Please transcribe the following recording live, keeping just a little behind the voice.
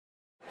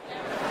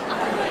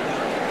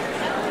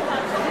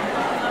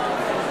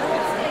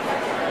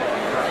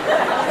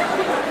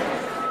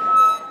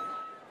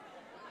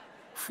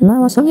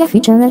Now Sonya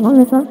featuring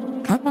Oliver,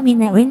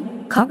 Kagamine,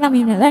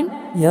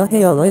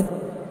 YOHIOloid,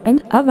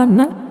 and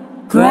Avanna.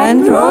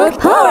 Grand Rock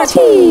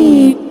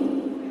Party!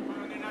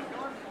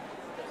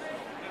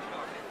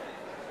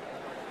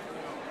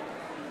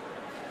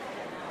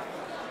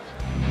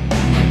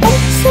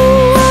 So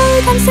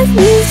I can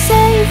simply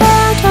say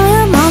that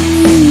I am a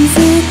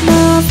music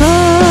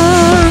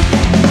lover.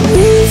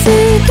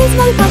 Music is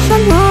my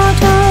passion, what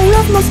I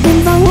love most in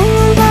the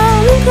world,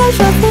 and a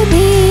pleasure for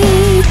me.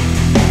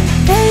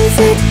 Is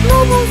it no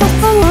one that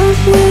I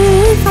work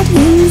with, but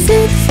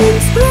music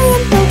seems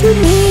brilliant to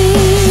me.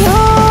 Oh.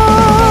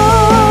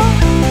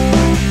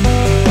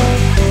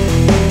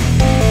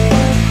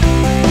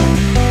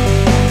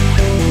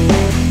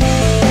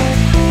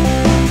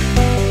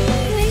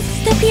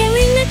 Stop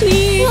yelling at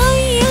me. Why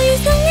are you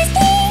so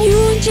nasty? You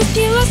just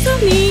jealous of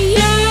me.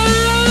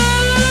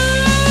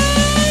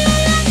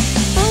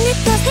 Only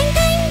cause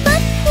I'm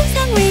but for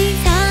some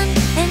reason,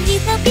 and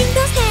it's up in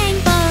the same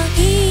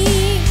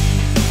body.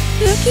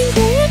 Looking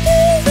forward to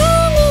the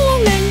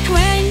moment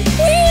when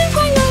we are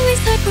finally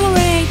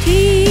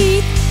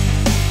separated.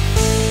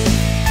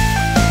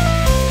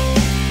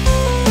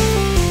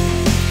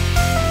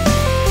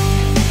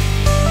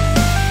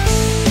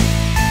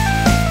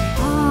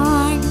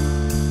 I'm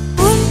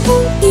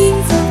in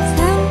the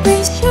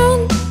celebration.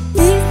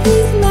 This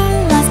is my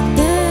last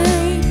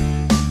day.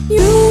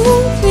 You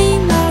won't be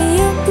my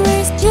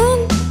question.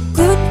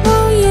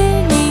 Goodbye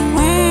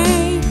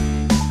anyway.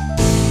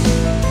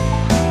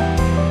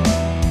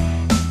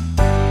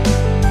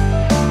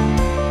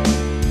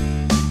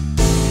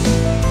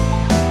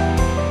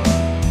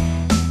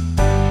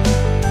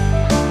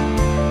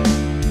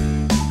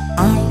 I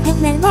have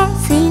never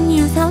seen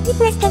you so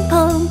depressed and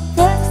cold.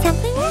 There's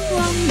something wrong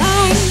with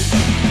mine.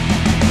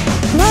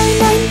 My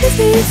mind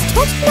is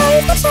touched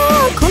by the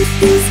sad,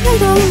 confused, I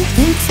don't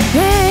think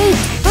straight.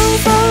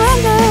 Over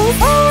and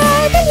over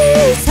again,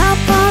 it's a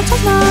part of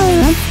my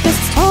life,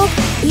 just talk.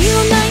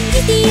 Your mind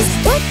is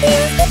what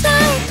feels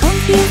inside,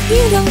 confused,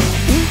 you don't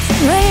think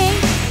straight.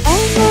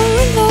 Over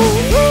and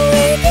over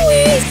again,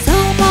 it's a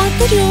part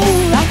that you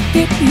like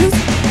it, you.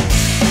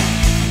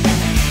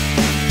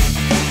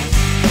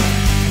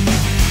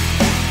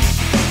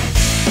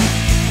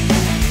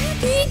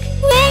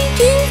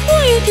 Waiting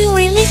for you to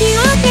release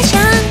your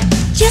aggression.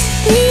 Just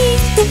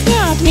please don't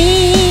stare at me.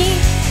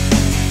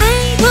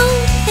 I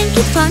won't think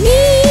it's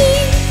funny,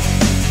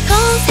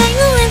 cause I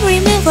know every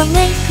move I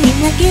make will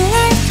make you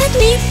laugh at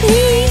me.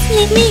 Please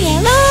leave me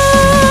alone.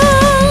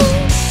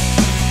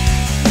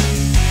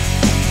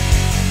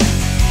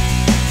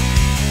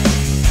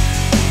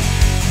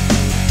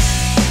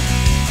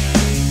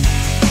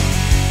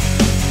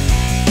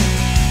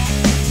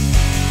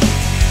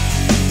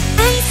 I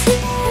see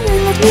you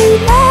let me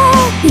know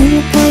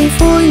you pay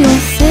for your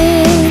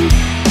sin.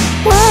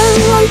 Well,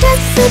 I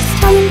guess it's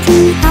time to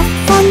have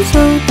fun,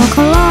 so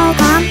buckle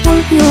up and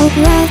hold your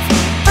breath.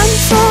 I'm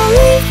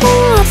sorry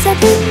for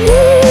upsetting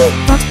you,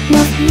 but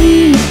love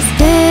me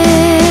instead.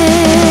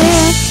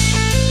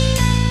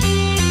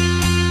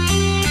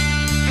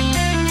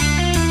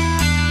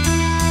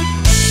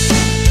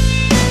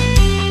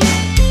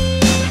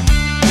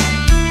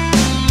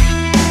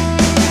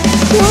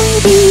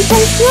 Maybe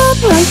that's not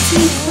right.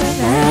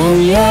 And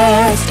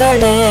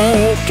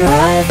yesterday,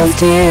 dry from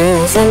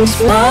tears and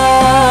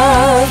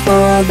smile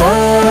for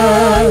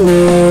the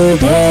new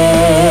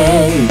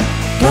day.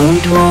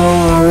 Don't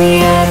worry,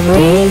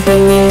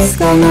 everything is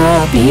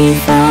gonna be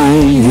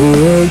fine.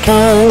 You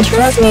can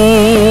trust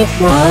me,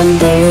 one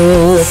day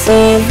you'll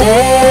see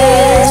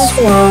this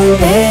one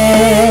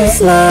is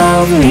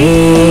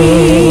lovely.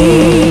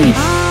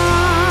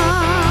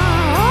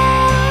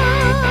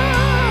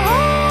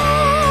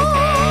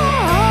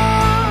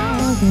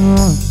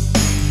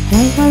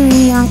 Don't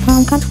worry, I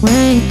can't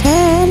wait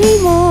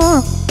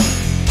anymore.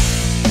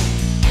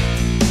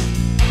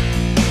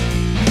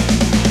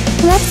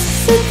 Let's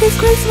sing this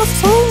Christmas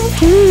song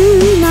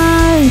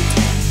tonight,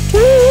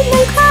 to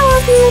make our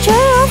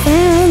future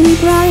very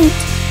bright.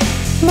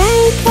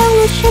 Make a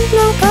wish and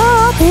blow